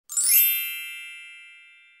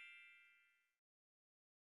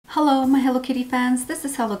Hello my Hello Kitty fans, this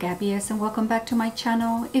is Hello Gabby and welcome back to my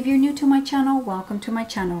channel. If you're new to my channel, welcome to my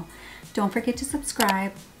channel. Don't forget to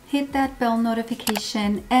subscribe, hit that bell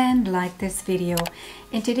notification and like this video.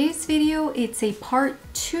 In today's video, it's a part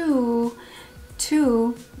 2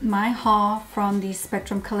 to my haul from the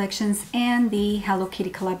Spectrum collections and the Hello Kitty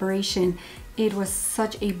collaboration. It was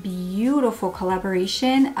such a beautiful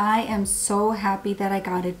collaboration. I am so happy that I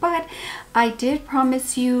got it, but I did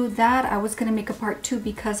promise you that I was going to make a part 2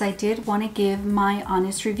 because I did want to give my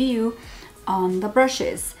honest review on the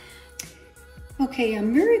brushes. Okay,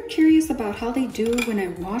 I'm very curious about how they do when I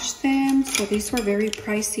wash them. So these were very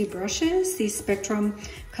pricey brushes, these Spectrum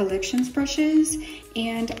collections brushes,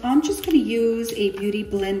 and I'm just going to use a beauty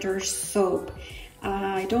blender soap.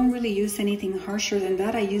 I don't really use anything harsher than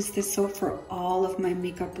that. I use this soap for all of my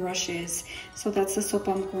makeup brushes. So that's the soap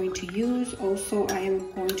I'm going to use. Also, I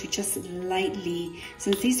am going to just lightly,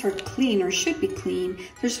 since these are clean or should be clean,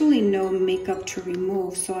 there's really no makeup to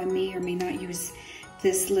remove. So I may or may not use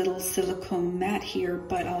this little silicone mat here,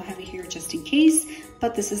 but I'll have it here just in case.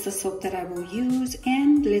 But this is the soap that I will use,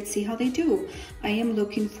 and let's see how they do. I am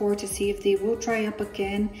looking forward to see if they will dry up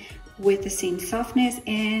again with the same softness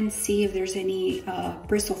and see if there's any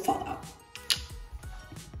bristle fallout.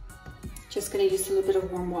 Just gonna use a little bit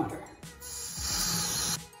of warm water.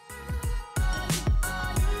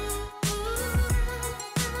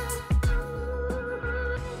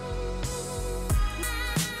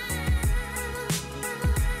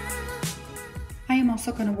 I am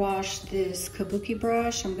also gonna wash this kabuki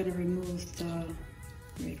brush. I'm gonna remove the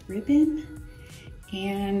red ribbon.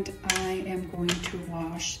 And I am going to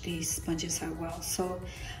wash these sponges as well. So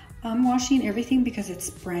I'm washing everything because it's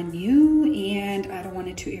brand new and I don't want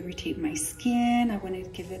it to irritate my skin. I want to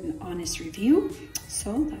give it an honest review.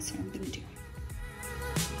 So that's what I'm going to do.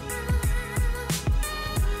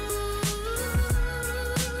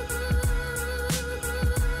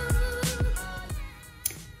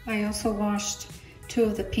 I also washed 2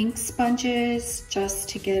 of the pink sponges just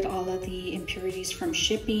to get all of the impurities from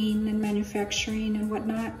shipping and manufacturing and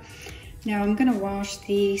whatnot. Now I'm gonna wash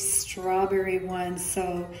the strawberry one.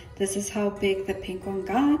 So this is how big the pink one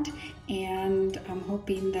got, and I'm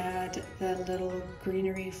hoping that the little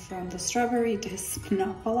greenery from the strawberry does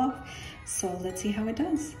not fall off. So let's see how it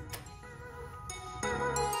does.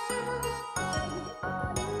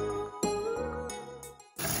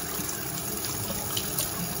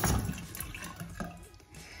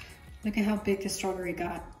 Look at how big the strawberry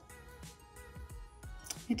got.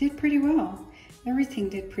 It did pretty well. Everything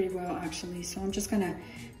did pretty well actually. So I'm just gonna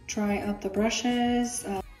dry up the brushes.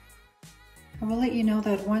 I will let you know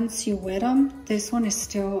that once you wet them, this one is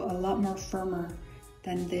still a lot more firmer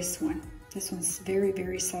than this one. This one's very,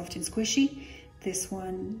 very soft and squishy. This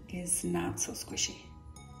one is not so squishy.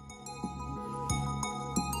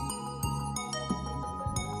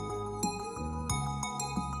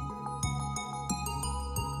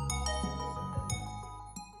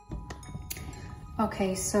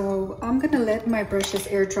 Okay, so I'm gonna let my brushes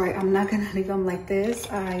air dry. I'm not gonna leave them like this.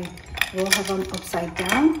 I will have them upside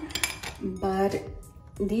down, but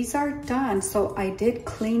these are done. So I did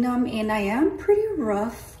clean them, and I am pretty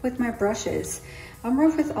rough with my brushes. I'm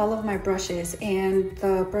rough with all of my brushes, and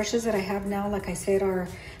the brushes that I have now, like I said, are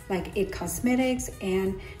like It Cosmetics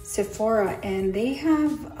and Sephora, and they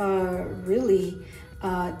have really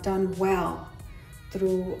done well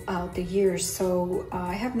throughout the years. So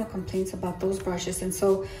I have no complaints about those brushes, and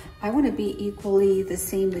so I want to be equally the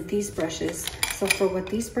same with these brushes. So for what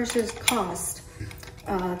these brushes cost,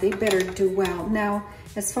 they better do well. Now,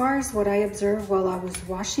 as far as what I observed while I was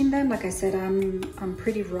washing them, like I said, I'm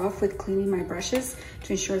pretty rough with cleaning my brushes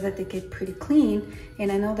to ensure that they get pretty clean, and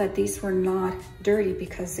I know that these were not dirty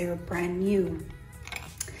because they were brand new.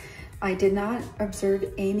 I did not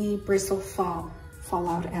observe any bristle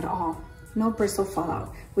fallout at all. No bristle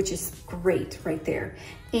fallout, which is great right there.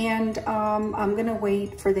 And I'm gonna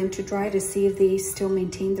wait for them to dry to see if they still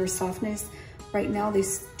maintain their softness. Right now they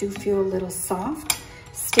do feel a little soft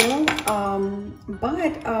still,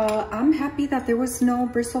 but I'm happy that there was no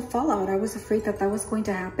bristle fallout. I was afraid that that was going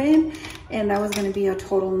to happen and that was gonna be a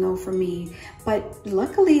total no for me. But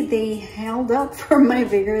luckily they held up for my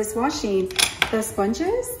vigorous washing. The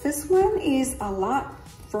sponges, this one is a lot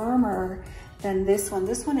firmer than this one.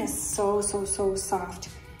 This one is so soft.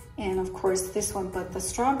 And of course this one, but the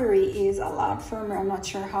strawberry is a lot firmer. I'm not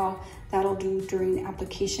sure how that'll do during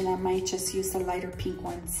application. I might just use the lighter pink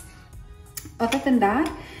ones. Other than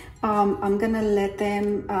that, I'm gonna let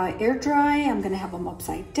them air dry. I'm gonna have them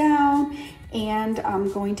upside down, and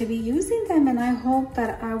I'm going to be using them, and I hope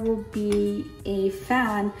that I will be a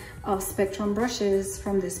fan of Spectrum brushes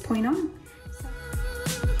from this point on.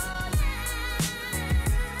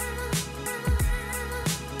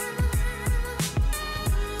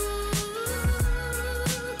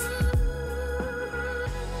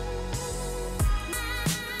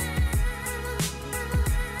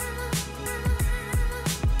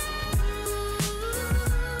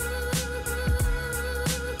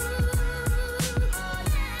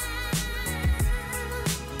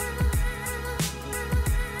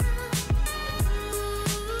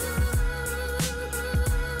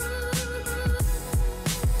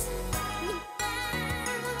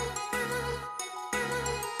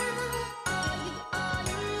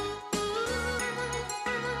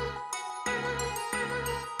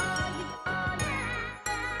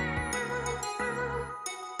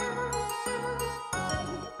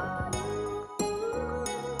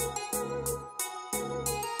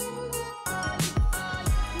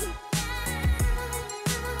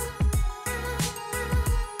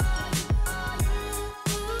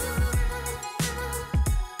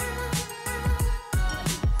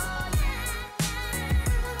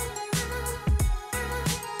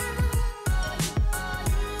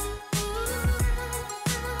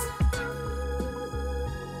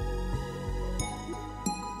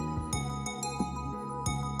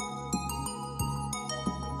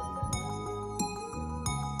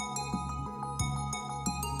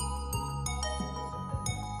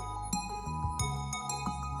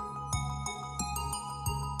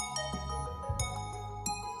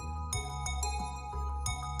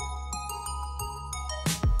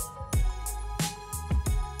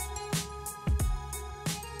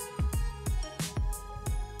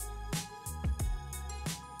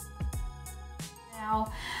 Now,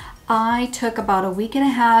 I took about a week and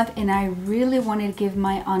a half and I really wanted to give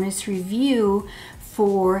my honest review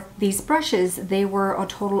for these brushes. They were a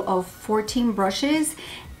total of 14 brushes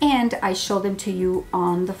and I showed them to you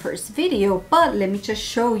on the first video, but let me just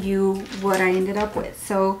show you what I ended up with.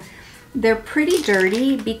 So they're pretty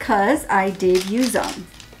dirty because I did use them.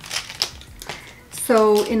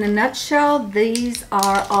 So in a nutshell, these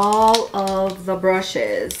are all of the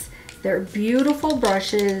brushes. They're beautiful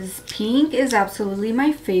brushes. Pink is absolutely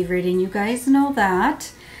my favorite and you guys know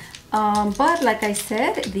that. But like I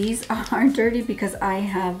said, these are dirty because I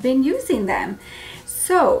have been using them.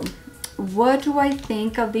 So what do I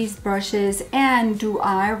think of these brushes and do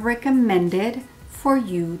I recommend it for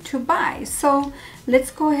you to buy? So let's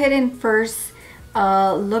go ahead and first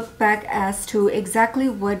look back as to exactly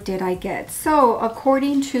what did I get. So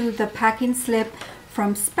according to the packing slip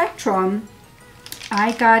from Spectrum,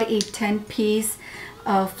 I got a 10-piece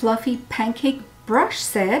fluffy pancake brush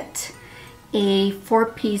set, a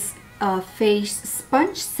 4-piece face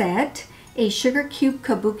sponge set, a sugar cube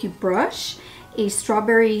kabuki brush, a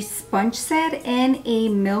strawberry sponge set, and a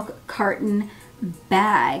milk carton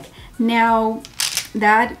bag. Now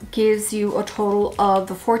that gives you a total of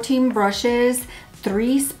the 14 brushes,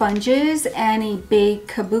 3 sponges, and a big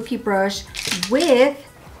kabuki brush with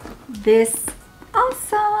this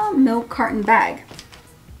awesome milk carton bag.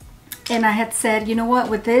 And I had said, you know what,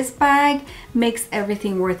 with this bag makes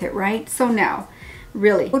everything worth it, right? So now,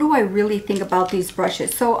 really, what do I really think about these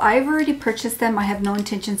brushes? So I've already purchased them. I have no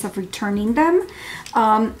intentions of returning them.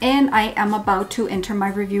 And I am about to enter my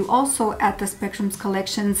review also at the Spectrum's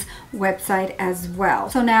Collections website as well.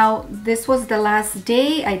 So now this was the last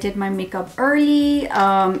day. I did my makeup early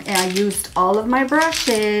and I used all of my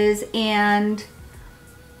brushes and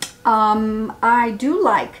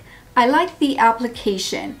I like the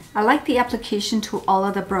application. I like the application to all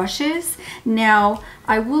of the brushes. Now,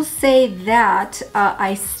 I will say that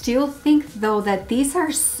I still think though that these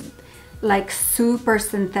are like super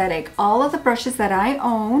synthetic. All of the brushes that I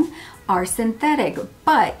own are synthetic,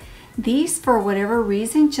 but these for whatever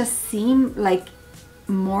reason just seem like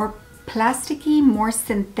more plasticky, more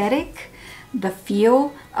synthetic, the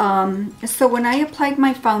feel. So when I applied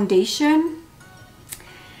my foundation,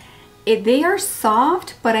 they are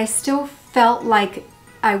soft, but I still felt like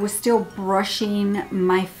I was still brushing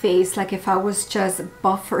my face, like if I was just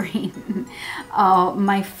buffering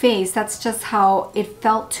my face. That's just how it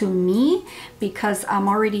felt to me because I'm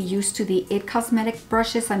already used to the IT Cosmetic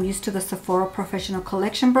brushes. I'm used to the Sephora Professional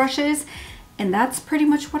Collection brushes, and that's pretty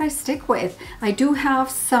much what I stick with. I do have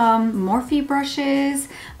some Morphe brushes.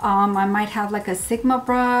 I might have like a Sigma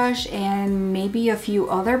brush and maybe a few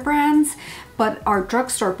other brands, but are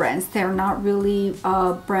drugstore brands. They're not really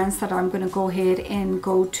brands that I'm gonna go ahead and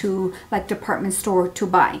go to like department store to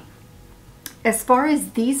buy. As far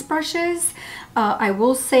as these brushes, I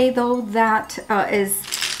will say though that is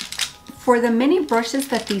for the many brushes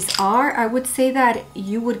that these are, I would say that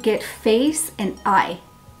you would get face and eye,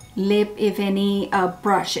 lip, if any,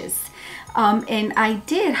 brushes. And I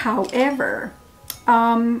did, however,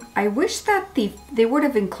 I wish that they would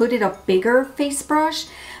have included a bigger face brush.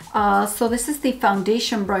 So this is the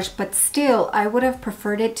foundation brush, but still I would have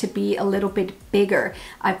preferred it to be a little bit bigger.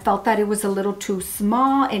 I felt that it was a little too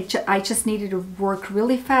small and I just needed to work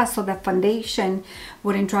really fast so that foundation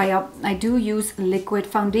wouldn't dry up. I do use liquid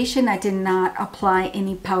foundation. I did not apply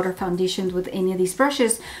any powder foundations with any of these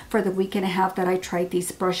brushes for the week and a half that I tried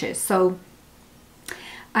these brushes. So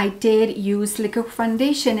I did use liquid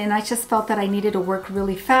foundation and I just felt that I needed to work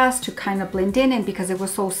really fast to kind of blend in, and because it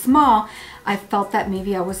was so small, I felt that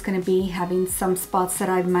maybe I was going to be having some spots that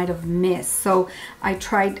I might have missed. So I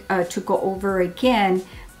tried to go over again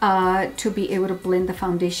to be able to blend the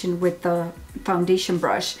foundation with the foundation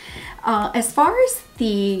brush. As far as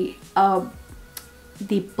the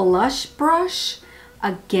blush brush,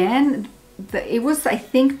 again, it was, I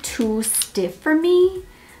think, too stiff for me.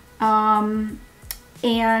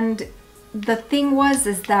 And the thing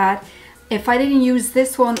is that if I didn't use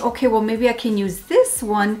this one, okay, well, maybe I can use this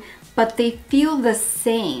one, but they feel the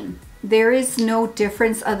same. There is no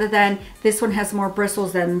difference other than this one has more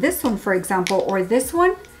bristles than this one, for example, or this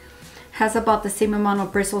one has about the same amount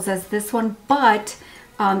of bristles as this one, but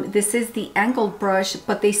this is the angled brush,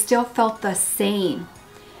 but they still felt the same.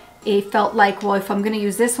 It felt like, well, if I'm going to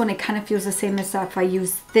use this one, it kind of feels the same as if I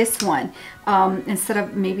use this one. Instead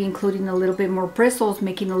of maybe including a little bit more bristles,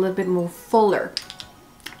 making it a little bit more fuller.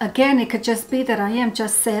 Again, it could just be that I am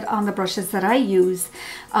just set on the brushes that I use.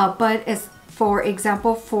 But as for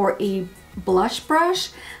example, for a blush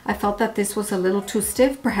brush, I felt that this was a little too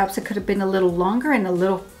stiff. Perhaps it could have been a little longer and a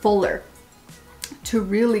little fuller to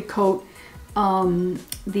really coat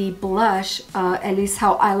the blush, at least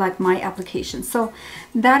how I like my application. So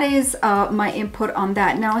that is my input on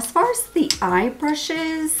that. Now, as far as the eye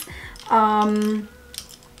brushes,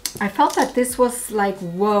 I felt that this was like,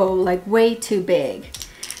 whoa, like way too big.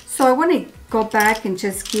 So I want to go back and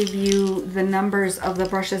just give you the numbers of the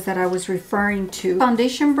brushes that I was referring to.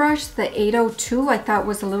 Foundation brush, the 802, I thought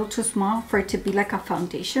was a little too small for it to be like a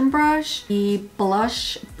foundation brush. The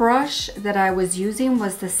blush brush that I was using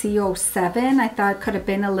was the C07. I thought it could have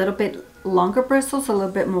been a little bit longer bristles, a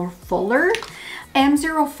little bit more fuller.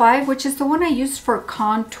 M05, which is the one I used for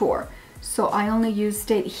contour. So I only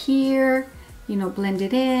used it here, you know,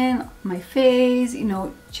 blended in my face, you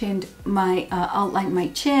know, chinned my, outlined my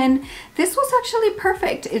chin. This was actually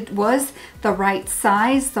perfect. It was the right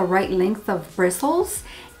size, the right length of bristles,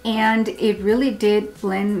 and it really did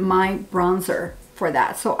blend my bronzer for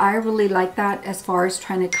that. So I really like that as far as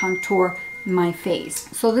trying to contour my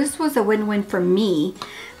face. So this was a win-win for me.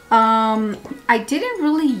 I didn't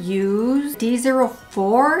really use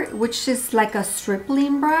D04, which is like a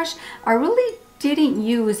stripling brush. I really didn't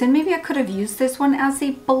use, and maybe I could have used this one as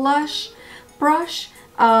a blush brush,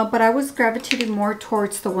 but I was gravitating more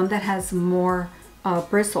towards the one that has more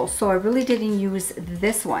bristles, so I really didn't use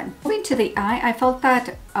this one. Moving to the eye, I felt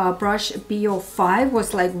that brush B05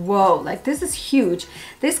 was like, whoa, like this is huge.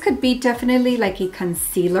 This could be definitely like a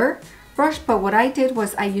concealer brush, but what I did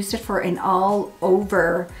was I used it for an all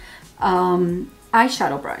over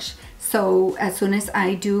eyeshadow brush. So as soon as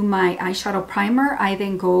I do my eyeshadow primer, I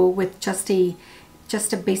then go with just a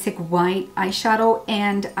basic white eyeshadow,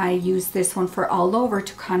 and I use this one for all over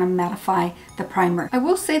to kind of mattify the primer. I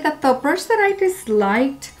will say that the brush that I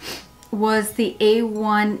disliked was the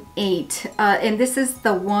A18, and this is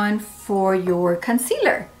the one for your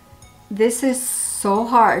concealer. This is so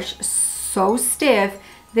harsh, so stiff.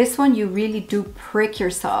 This one you really do prick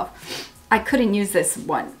yourself. I couldn't use this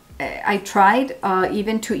one. I tried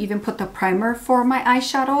even to put the primer for my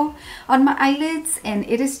eyeshadow on my eyelids, and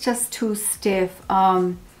it is just too stiff.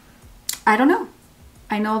 I don't know.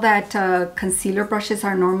 I know that concealer brushes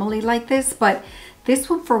are normally like this, but this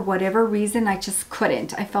one, for whatever reason, I just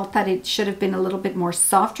couldn't. I felt that it should have been a little bit more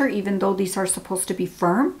softer, even though these are supposed to be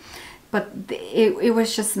firm. But it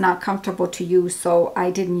was just not comfortable to use, so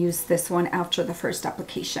I didn't use this one after the first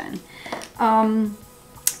application.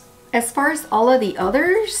 As far as all of the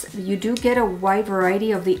others, you do get a wide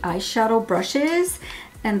variety of the eyeshadow brushes,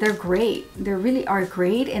 and they're great. They really are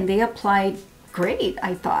great, and they applied great,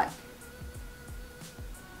 I thought.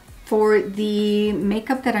 For the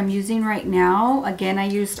makeup that I'm using right now, again, I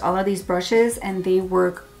used all of these brushes, and they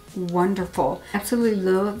work wonderful. Absolutely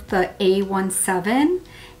love the A17,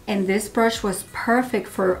 and this brush was perfect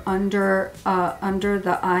for under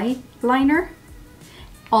the eyeliner.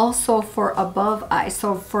 Also for above eye.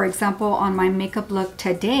 So for example, on my makeup look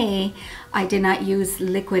today, I did not use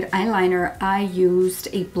liquid eyeliner. I used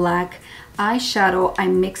a black eyeshadow. I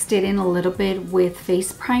mixed it in a little bit with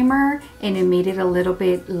face primer, and it made it a little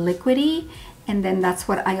bit liquidy, and then that's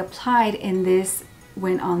what I applied, and this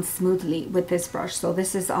went on smoothly with this brush. So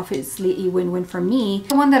this is obviously a win-win for me.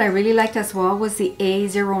 The one that I really liked as well was the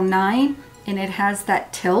A09, and it has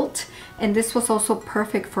that tilt, and this was also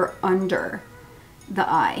perfect for under the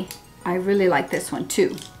eye. I really like this one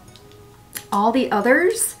too. All the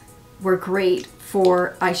others were great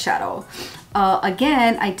for eyeshadow.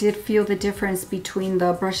 Again, I did feel the difference between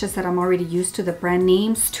the brushes that I'm already used to, the brand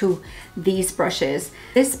names, to these brushes.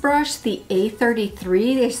 This brush, the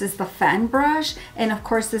A33, this is the fan brush, and of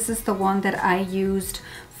course this is the one that I used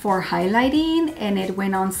for highlighting, and it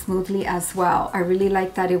went on smoothly as well. I really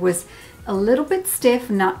like that it was a little bit stiff,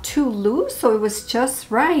 not too loose, so it was just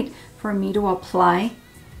right for me to apply,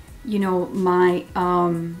 you know, my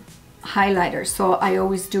highlighter. So I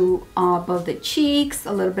always do above the cheeks,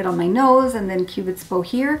 a little bit on my nose, and then Cupid's bow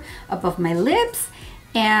here above my lips.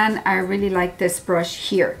 And I really like this brush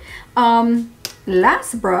here.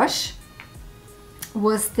 Last brush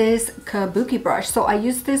was this Kabuki brush. So I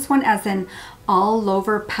used this one as an all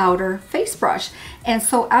over powder face brush. And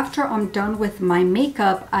so after I'm done with my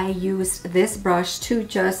makeup, I used this brush to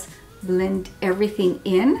just blend everything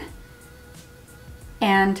in.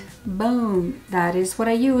 And boom, that is what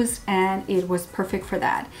I used, and it was perfect for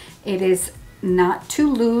that. It is not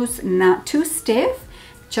too loose, not too stiff,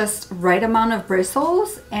 just right amount of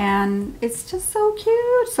bristles, and it's just so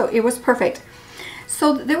cute. So it was perfect.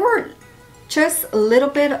 So there were just a little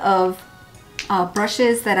bit of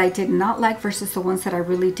brushes that I did not like versus the ones that I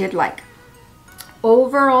really did like.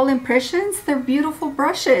 Overall impressions, they're beautiful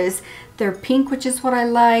brushes. They're pink, which is what I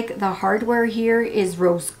like. The hardware here is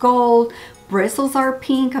rose gold. bristles are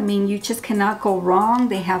pink. I mean, you just cannot go wrong.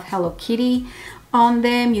 They have Hello Kitty on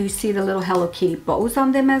them. You see the little Hello Kitty bows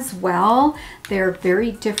on them as well. They're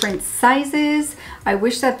very different sizes. I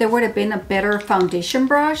wish that there would have been a better foundation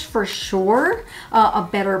brush for sure, a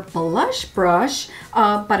better blush brush,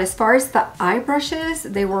 but as far as the eye brushes,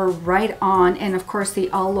 they were right on. And of course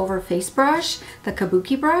the all over face brush, the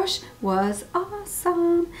kabuki brush, was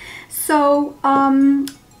awesome. So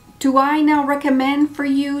do I now recommend for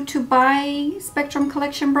you to buy Spectrum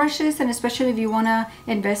Collection brushes? And especially if you want to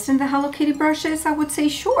invest in the Hello Kitty brushes, I would say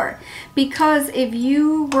sure. Because if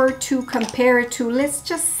you were to compare it to, let's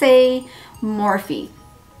just say, Morphe.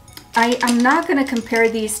 I'm not going to compare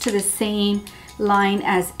these to the same line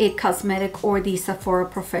as IT Cosmetic or the Sephora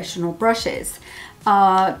Professional brushes.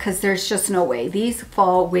 Because there's just no way. These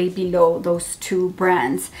fall way below those two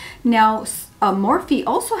brands. Now, Morphe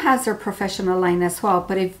also has their professional line as well,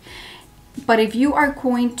 but if you are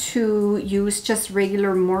going to use just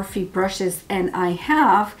regular Morphe brushes, and I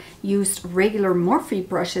have used regular Morphe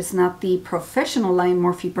brushes, not the professional line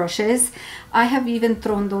Morphe brushes, I have even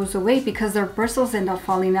thrown those away because their bristles end up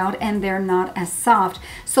falling out and they're not as soft.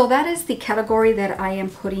 So that is the category that I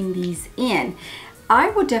am putting these in.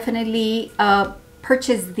 I would definitely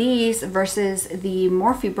purchase these versus the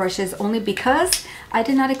Morphe brushes only because I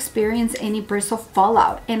did not experience any bristle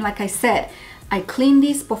fallout. And like I said, I cleaned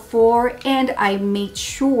these before and I made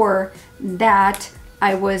sure that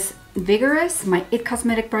I was vigorous. My IT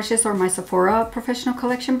Cosmetic brushes or my Sephora Professional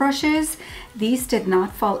Collection brushes, these did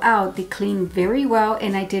not fall out. They cleaned very well,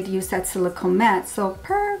 and I did use that silicone mat, so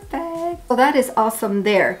perfect. So that is awesome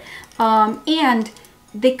there. And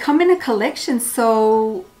they come in a collection,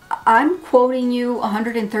 so I'm quoting you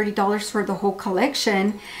 $130 for the whole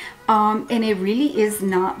collection, and it really is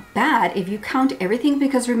not bad if you count everything,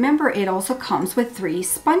 because remember, it also comes with 3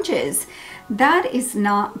 sponges. That is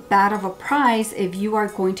not bad of a price if you are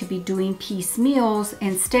going to be doing piecemeals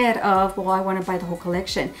instead of, well, I want to buy the whole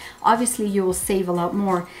collection. Obviously, you will save a lot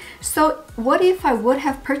more. So what if I would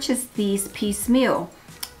have purchased these piecemeal?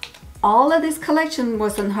 All of this collection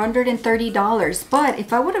was $130, but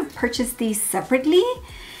if I would have purchased these separately,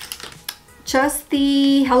 just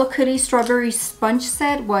the Hello Kitty Strawberry Sponge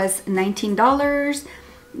Set was $19.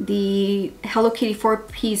 The Hello Kitty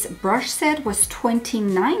 4-piece brush set was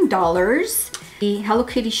 $29. The Hello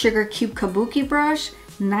Kitty Sugar Cube Kabuki brush,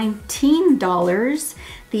 $19.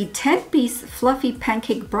 The 10-piece Fluffy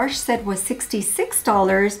Pancake brush set was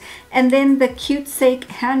 $66. And then the Cutesake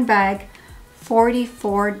handbag,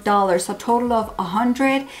 $44, a total of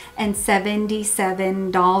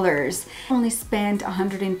 $177. I only spent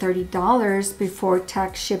 $130 before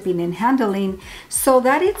tax, shipping, and handling. So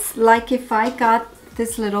that it's like if I got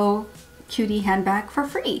this little cutie handbag for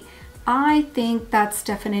free. I think that's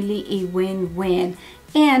definitely a win-win.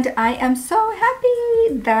 And I am so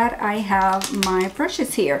happy that I have my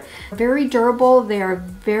brushes here. Very durable, they are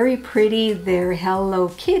very pretty, they're Hello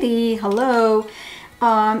Kitty, hello.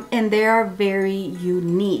 And they are very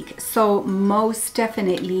unique. So most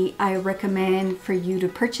definitely I recommend for you to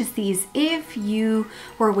purchase these if you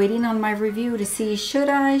were waiting on my review to see should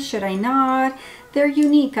I not. They're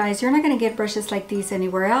unique, guys. You're not going to get brushes like these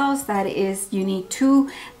anywhere else. That is unique to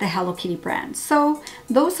the Hello Kitty brand. So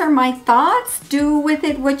those are my thoughts. Do with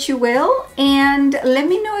it what you will, and let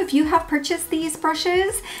me know if you have purchased these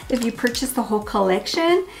brushes, if you purchased the whole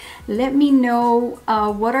collection. Let me know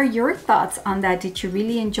what are your thoughts on that. Did you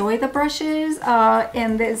really enjoy the brushes?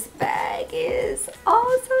 And this bag is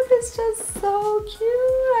awesome. It's just so cute.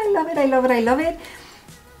 I love it. I love it. I love it.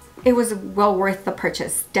 It was well worth the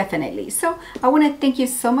purchase, definitely. So I want to thank you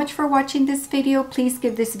so much for watching this video. Please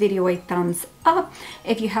give this video a thumbs up.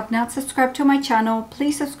 If you have not subscribed to my channel,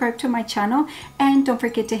 please subscribe to my channel, and don't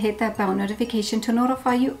forget to hit that bell notification to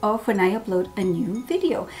notify you of when I upload a new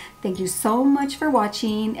video. Thank you so much for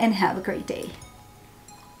watching, and have a great day.